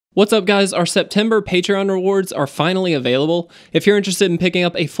What's up guys, our September Patreon rewards are finally available. If you're interested in picking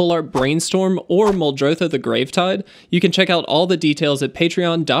up a full art Brainstorm or Muldrotha the Gravetide, you can check out all the details at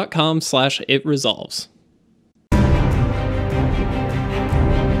patreon.com/itresolves.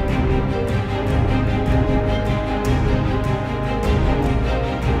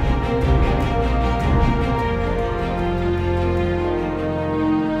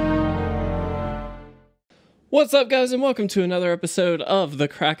 What's up guys, and welcome to another episode of the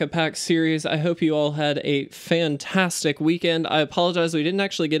Crack-A-Pack series. I hope you all had a fantastic weekend. I apologize, we didn't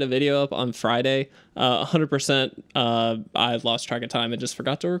actually get a video up on Friday. 100% I lost track of time and just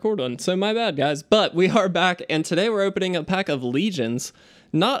forgot to record one, so my bad guys. But we are back, and today we're opening a pack of Legions.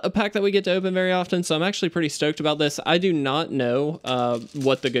 Not a pack that we get to open very often, so I'm actually pretty stoked about this. I do not know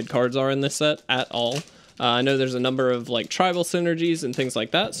what the good cards are in this set at all. I know there's a number of like tribal synergies and things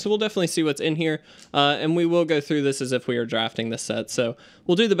like that, so we'll definitely see what's in here, and we will go through this as if we are drafting this set, so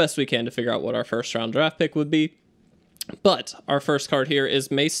we'll do the best we can to figure out what our first round draft pick would be. But our first card here is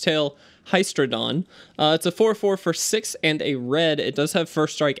Macetail Hystrodon. It's a 4/4 for 6 and a red. It does have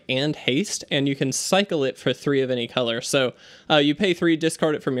first strike and haste, and you can cycle it for 3 of any color. So you pay 3,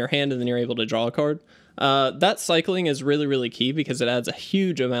 discard it from your hand, and then you're able to draw a card. That cycling is really key because it adds a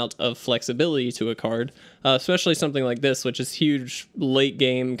huge amount of flexibility to a card, especially something like this, which is huge late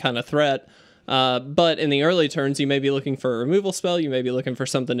game kind of threat. But in the early turns, you may be looking for a removal spell, you may be looking for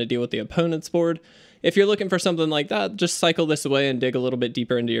something to deal with the opponent's board. If you're looking for something like that, just cycle this away and dig a little bit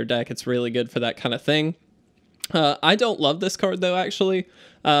deeper into your deck. It's really good for that kind of thing. I don't love this card though, actually.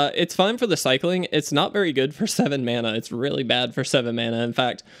 It's fine for the cycling. It's not very good for 7 mana. It's really bad for 7 mana. In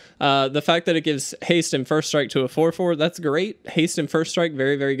fact, the fact that it gives haste and first strike to a 4/4, that's great. Haste and first strike,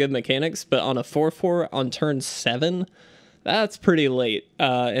 very good mechanics, but on a 4/4 on turn 7, that's pretty late.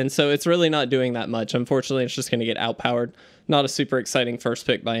 And so it's really not doing that much. Unfortunately, it's just going to get outpowered. Not a super exciting first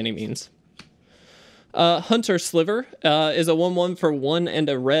pick by any means. Hunter Sliver is a 1/1 for 1 and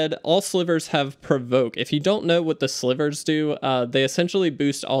a red. All slivers have provoke. If you don't know what the slivers do, they essentially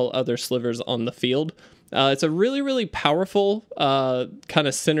boost all other slivers on the field. It's a really powerful kind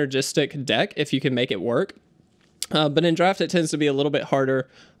of synergistic deck if you can make it work. But in draft, it tends to be a little bit harder,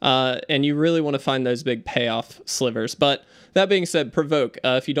 and you really want to find those big payoff slivers. But that being said, provoke,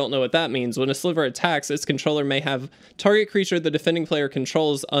 if you don't know what that means, when a sliver attacks, its controller may have target creature the defending player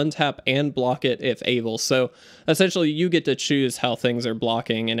controls untap and block it if able. So essentially, you get to choose how things are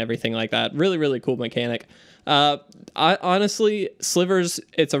blocking and everything like that. Really cool mechanic. Honestly, slivers,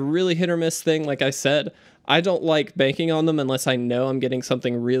 it's a really hit or miss thing. Like I said, I don't like banking on them unless I know I'm getting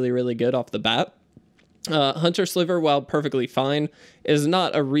something really good off the bat. Hunter Sliver, while perfectly fine, is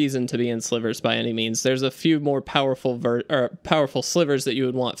not a reason to be in slivers by any means. There's a few more powerful slivers that you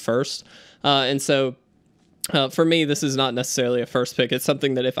would want first, and so for me, this is not necessarily a first pick. It's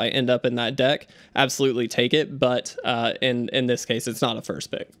something that if I end up in that deck, absolutely take it, but in this case, it's not a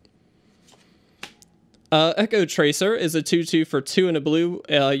first pick. Echo Tracer is a 2/2 for 2 and a blue.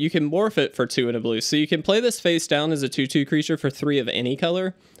 You can morph it for 2 and a blue, so you can play this face down as a 2/2 creature for 3 of any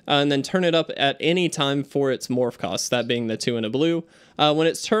color, and then turn it up at any time for its morph cost, that being the 2 and a blue. When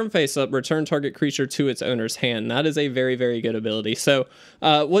it's turn face up, return target creature to its owner's hand. That is a very good ability. So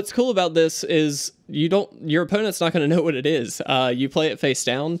what's cool about this is your opponent's not going to know what it is. You play it face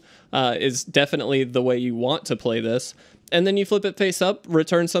down is definitely the way you want to play this. And then you flip it face up,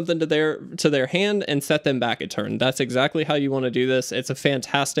 return something to their hand, and set them back a turn. That's exactly how you want to do this. It's a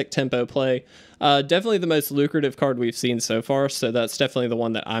fantastic tempo play. Definitely the most lucrative card we've seen so far, so that's definitely the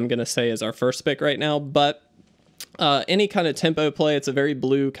one that I'm going to say is our first pick right now. But any kind of tempo play, it's a very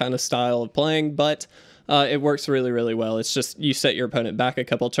blue kind of style of playing, but it works really well. It's just you set your opponent back a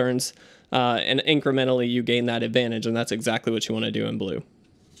couple turns, and incrementally you gain that advantage, and that's exactly what you want to do in blue.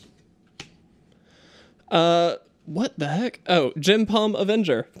 What the heck? Oh, Gem Palm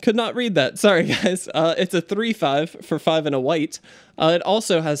Avenger. Could not read that. Sorry, guys. It's a 3/5 for 5 and a white. It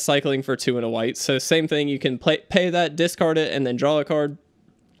also has cycling for 2 and a white. So same thing. You can pay that, discard it, and then draw a card.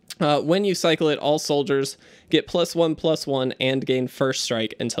 When you cycle it, all soldiers get +1/+1 and gain first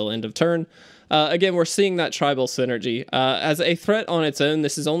strike until end of turn. Again, we're seeing that tribal synergy. As a threat on its own,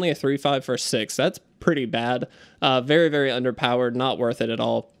 this is only a 3/5 for 6. That's pretty bad. Very underpowered. Not worth it at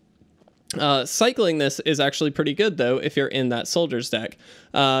all. Cycling this is actually pretty good though if you're in that soldier's deck.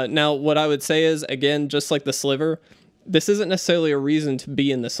 Now what I would say is, again, just like the sliver, this isn't necessarily a reason to be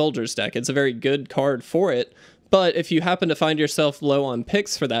in the soldier's deck. It's a very good card for it, but if you happen to find yourself low on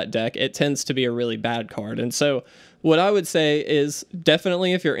picks for that deck, it tends to be a really bad card. And so what I would say is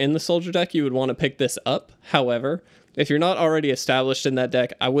definitely if you're in the soldier deck, you would want to pick this up. However, if you're not already established in that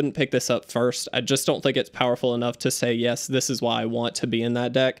deck, I wouldn't pick this up first. I just don't think it's powerful enough to say, yes, this is why I want to be in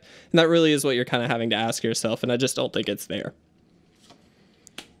that deck. And that really is what you're kind of having to ask yourself, and I just don't think it's there.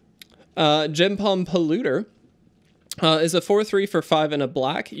 Gem Palm Polluter is a 4/3 for 5 and a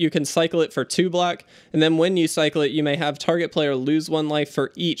black. You can cycle it for 2 black, and then when you cycle it, you may have target player lose 1 life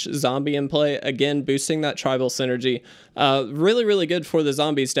for each zombie in play, again boosting that tribal synergy. Really, really good for the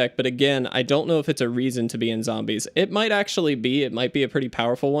zombies deck, but again, I don't know if it's a reason to be in zombies. It might actually be, it might be a pretty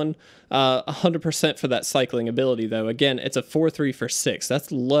powerful one. 100% for that cycling ability, though. Again, it's a 4/3 for 6.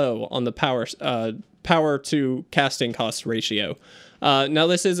 That's low on the power to casting cost ratio. Now,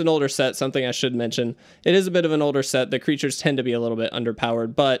 this is an older set, something I should mention. It is a bit of an older set. The creatures tend to be a little bit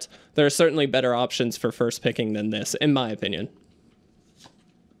underpowered, but there are certainly better options for first picking than this, in my opinion.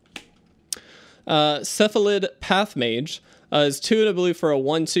 Cephalid Path Mage is 2 and a blue for a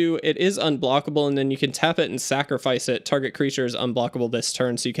 1/2. It is unblockable, and then you can tap it and sacrifice it. Target creature is unblockable this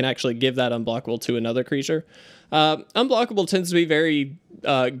turn, so you can actually give that unblockable to another creature. Unblockable tends to be very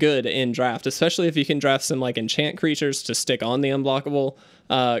good in draft, especially if you can draft some like enchant creatures to stick on the unblockable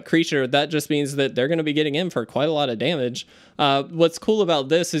creature. That just means that they're going to be getting in for quite a lot of damage. What's cool about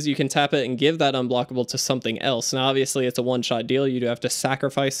this is you can tap it and give that unblockable to something else. Now, obviously, it's a one-shot deal. You do have to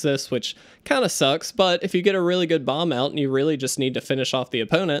sacrifice this, which kind of sucks, but if you get a really good bomb out and you really just need to finish off the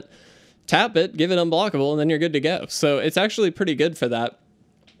opponent, tap it, give it unblockable, and then you're good to go. So it's actually pretty good for that.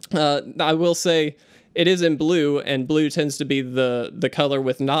 I will say it is in blue, and blue tends to be the color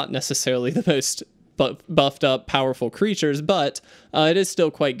with not necessarily the most buffed up powerful creatures, but it is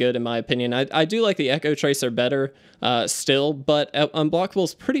still quite good in my opinion. I do like the Echo Tracer better still, but unblockable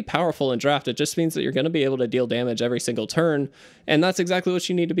is pretty powerful in draft. It just means that you're going to be able to deal damage every single turn, and that's exactly what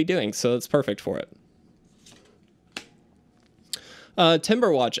you need to be doing, so it's perfect for it.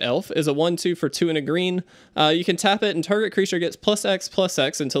 Timberwatch Elf is a 1/2 for 2 and a green. You can tap it and target creature gets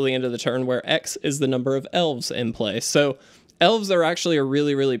 +X/+X until the end of the turn, where X is the number of elves in play. So elves are actually a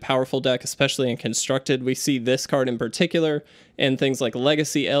really, really powerful deck, especially in Constructed. We see this card in particular and things like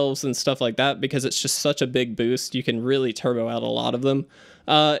Legacy Elves and stuff like that because it's just such a big boost. You can really turbo out a lot of them.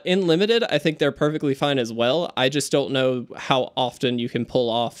 In Limited, I think they're perfectly fine as well. I just don't know how often you can pull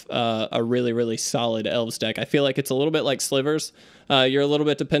off a really, really solid Elves deck. I feel like it's a little bit like Slivers. You're a little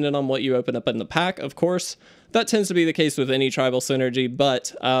bit dependent on what you open up in the pack, of course. That tends to be the case with any tribal synergy,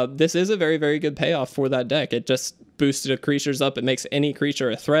 but this is a very, very good payoff for that deck. It just boosted creatures up. It makes any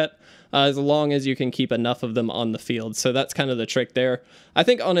creature a threat as long as you can keep enough of them on the field. So that's kind of the trick there. I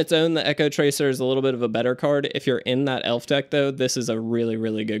think on its own, the Echo Tracer is a little bit of a better card. If you're in that elf deck, though, this is a really,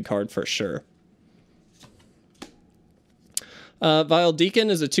 really good card for sure. Vile Deacon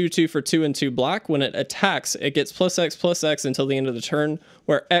is a 2/2 for 2 and 2 black. When it attacks, it gets +X/+X until the end of the turn,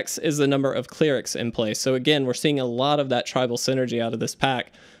 where X is the number of clerics in play. So again, we're seeing a lot of that tribal synergy out of this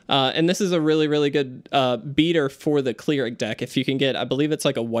pack. And this is a really, really good beater for the cleric deck. If you can get, I believe it's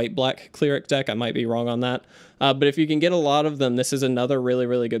like a white-black cleric deck. I might be wrong on that. But if you can get a lot of them, this is another really,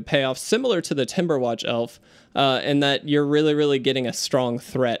 really good payoff, similar to the Timberwatch Elf, in that you're really, really getting a strong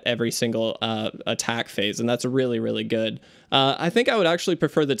threat every single attack phase, and that's really, really good. I think I would actually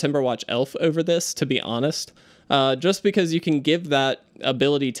prefer the Timberwatch Elf over this, to be honest, just because you can give that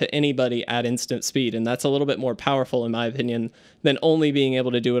ability to anybody at instant speed, and that's a little bit more powerful, in my opinion, than only being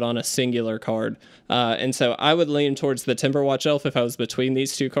able to do it on a singular card. And so I would lean towards the Timberwatch Elf if I was between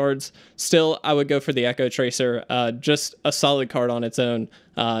these two cards. Still, I would go for the Echo Tracer, just a solid card on its own,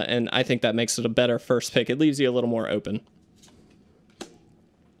 and I think that makes it a better first pick. It leaves you a little more open.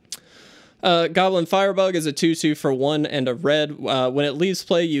 Goblin Firebug is a 2/2 for 1 and a red. When it leaves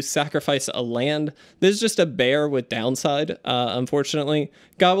play, you sacrifice a land. This is just a bear with downside, unfortunately.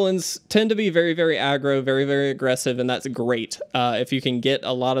 Goblins tend to be very, very aggro, very, very aggressive, and that's great. If you can get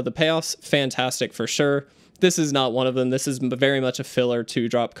a lot of the payoffs, fantastic for sure. This is not one of them. This is very much a filler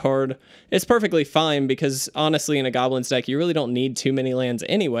 2-drop card. It's perfectly fine because, honestly, in a Goblins deck, you really don't need too many lands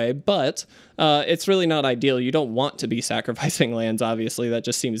anyway, but it's really not ideal. You don't want to be sacrificing lands, obviously. That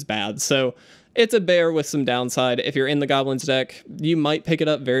just seems bad. So it's a bear with some downside. If you're in the Goblins deck, you might pick it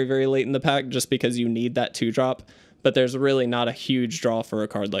up very, very late in the pack just because you need that 2-drop, but there's really not a huge draw for a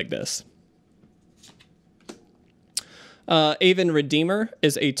card like this. Aven Redeemer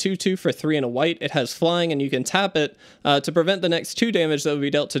is a 2/2 for 3 and a white. It has flying, and you can tap it to prevent the next 2 damage that will be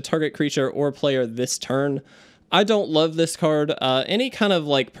dealt to target creature or player this turn. I don't love this card. Any kind of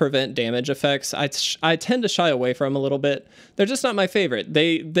like prevent damage effects, I tend to shy away from a little bit. They're just not my favorite.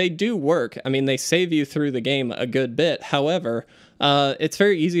 They do work. I mean, they save you through the game a good bit. However, it's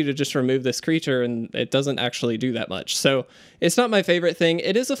very easy to just remove this creature and it doesn't actually do that much. So it's not my favorite thing.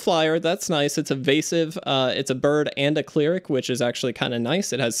 It is a flyer. That's nice. It's evasive. It's a bird and a cleric, which is actually kind of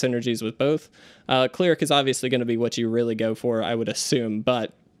nice. It has synergies with both. Cleric is obviously going to be what you really go for, I would assume,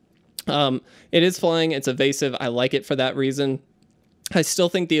 but it is flying. It's evasive. I like it for that reason. I still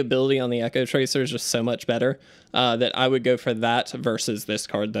think the ability on the Echo Tracer is just so much better that I would go for that versus this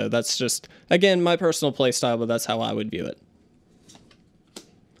card, though. That's just, again, my personal playstyle, but that's how I would view it.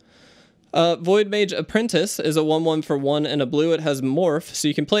 Void Mage Apprentice is a 1/1 for 1 and a blue. It has Morph, so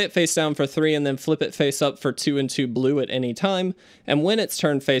you can play it face down for 3 and then flip it face up for 2 and 2 blue at any time. And when it's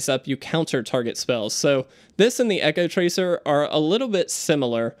turned face up, you counter target spells. So this and the Echo Tracer are a little bit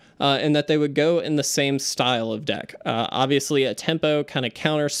similar in that they would go in the same style of deck. Obviously, a tempo kind of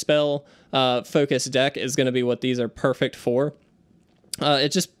counter spell focused deck is going to be what these are perfect for.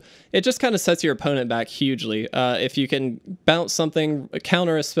 It just kind of sets your opponent back hugely. If you can bounce something,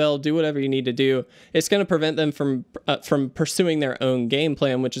 counter a spell, do whatever you need to do, it's going to prevent them from pursuing their own game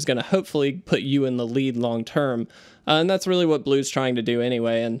plan, which is going to hopefully put you in the lead long term. And that's really what Blue's trying to do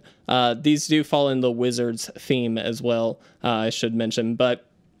anyway. And these do fall in the Wizards theme as well, I should mention. But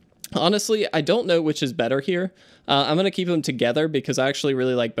honestly, I don't know which is better here. I'm going to keep them together because I actually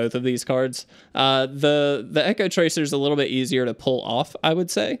really like both of these cards. The Echo Tracer is a little bit easier to pull off, I would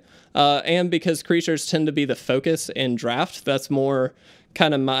say. And because creatures tend to be the focus in draft, that's more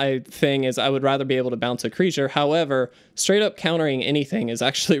kind of my thing, is I would rather be able to bounce a creature. However, straight up countering anything is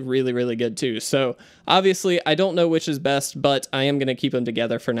actually really, really good too. So obviously, I don't know which is best, but I am going to keep them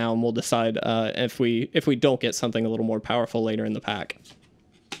together for now, and we'll decide if we don't get something a little more powerful later in the pack.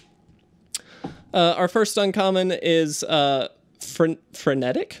 Our first uncommon is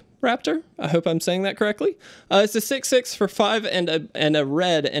Frenetic Raptor. I hope I'm saying that correctly. It's a 6/6 for 5 and a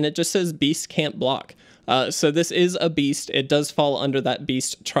red, and it just says Beast Can't Block. So this is a beast. It does fall under that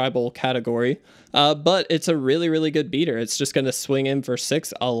beast tribal category, but it's a really, really good beater. It's just going to swing in for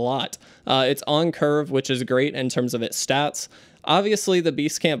 6 a lot. It's on curve, which is great in terms of its stats. Obviously, the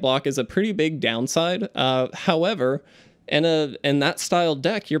Beast Can't Block is a pretty big downside. However, in that style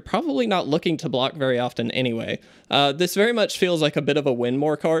deck, you're probably not looking to block very often anyway. This very much feels like a bit of a win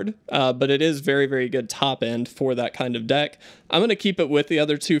more card, but it is very, very good top end for that kind of deck. I'm going to keep it with the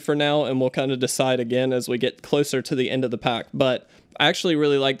other two for now, and we'll kind of decide again as we get closer to the end of the pack. But I actually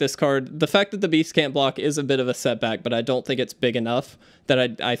really like this card. The fact that the Beast Can't Block is a bit of a setback, but I don't think it's big enough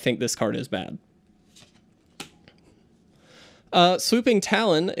that I think this card is bad. Swooping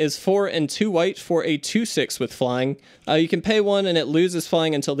Talon is 4 and 2 white for a 2/6 with flying. You can pay 1 and it loses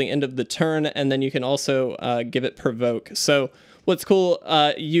flying until the end of the turn, and then you can also give it Provoke. So what's cool,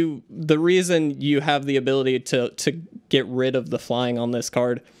 the reason you have the ability to get rid of the flying on this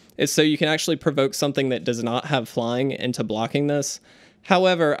card is so you can actually provoke something that does not have flying into blocking this.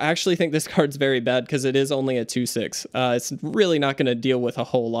 However, I actually think this card's very bad because it is only a 2/6. It's really not going to deal with a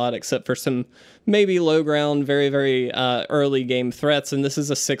whole lot except for some maybe low ground, very, very early game threats, and this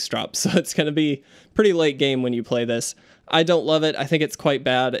is a 6-drop, so it's going to be pretty late game when you play this. I don't love it. I think it's quite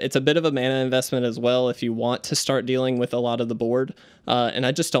bad. It's a bit of a mana investment as well if you want to start dealing with a lot of the board, and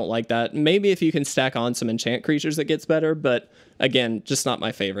I just don't like that. Maybe if you can stack on some enchant creatures it gets better, but again, just not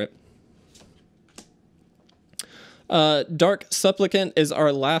my favorite. Dark Supplicant is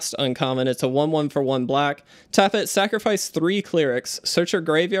our last uncommon. It's a 1/1 for 1 black. Tap it, sacrifice 3 clerics, search your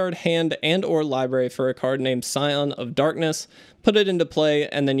graveyard, hand, and or library for a card named Scion of Darkness, put it into play,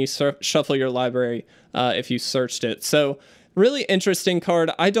 and then you shuffle your library if you searched it. So really interesting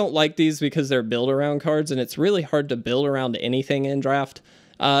card. I don't like these because they're build around cards, and it's really hard to build around anything in draft.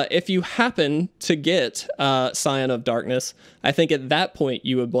 If you happen to get Scion of Darkness, I think at that point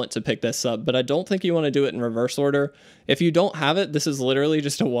you would want to pick this up, but I don't think you want to do it in reverse order. If you don't have it, this is literally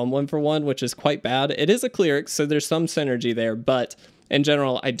just a 1/1 for 1, which is quite bad. It is a cleric, so there's some synergy there, but in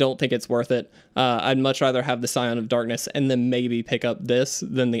general, I don't think it's worth it. I'd much rather have the Scion of Darkness and then maybe pick up this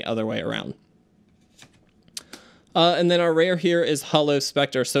than the other way around. And then our rare here is Hollow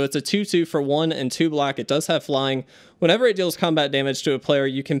Spectre. So it's a 2/2 for 1 and 2 black. It does have flying. Whenever it deals combat damage to a player,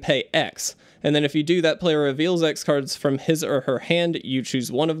 you can pay X. And then if you do, that player reveals X cards from his or her hand. You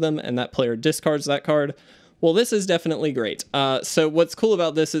choose one of them, and that player discards that card. Well, this is definitely great. So what's cool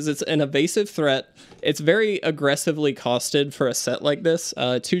about this is it's an evasive threat. It's very aggressively costed for a set like this.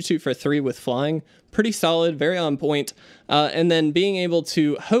 2/2 for 3 with flying, pretty solid, very on point. And then being able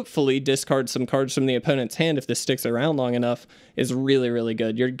to hopefully discard some cards from the opponent's hand if this sticks around long enough is really, really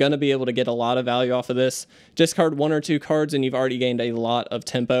good. You're going to be able to get a lot of value off of this. Discard 1 or 2 cards and you've already gained a lot of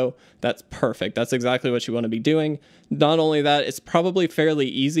tempo. That's perfect. That's exactly what you want to be doing. Not only that, it's probably fairly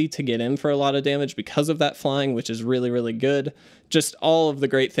easy to get in for a lot of damage because of that flying, which is really, really good. Just all of the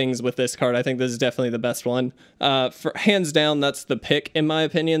great things with this card. I think this is definitely the best one. For hands down, that's the pick in my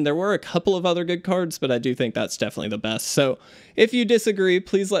opinion. There were a couple of other good cards, but I do think that's definitely the best. So if you disagree,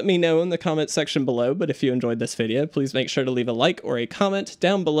 please let me know in the comment section below. But if you enjoyed this video, please make sure to leave a like or a comment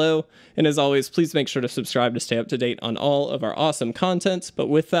down below. And as always, please make sure to subscribe to stay up to date on all of our awesome content. But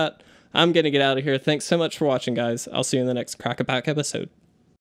with that, I'm going to get out of here. Thanks so much for watching, guys. I'll see you in the next Crack-A-Pack episode.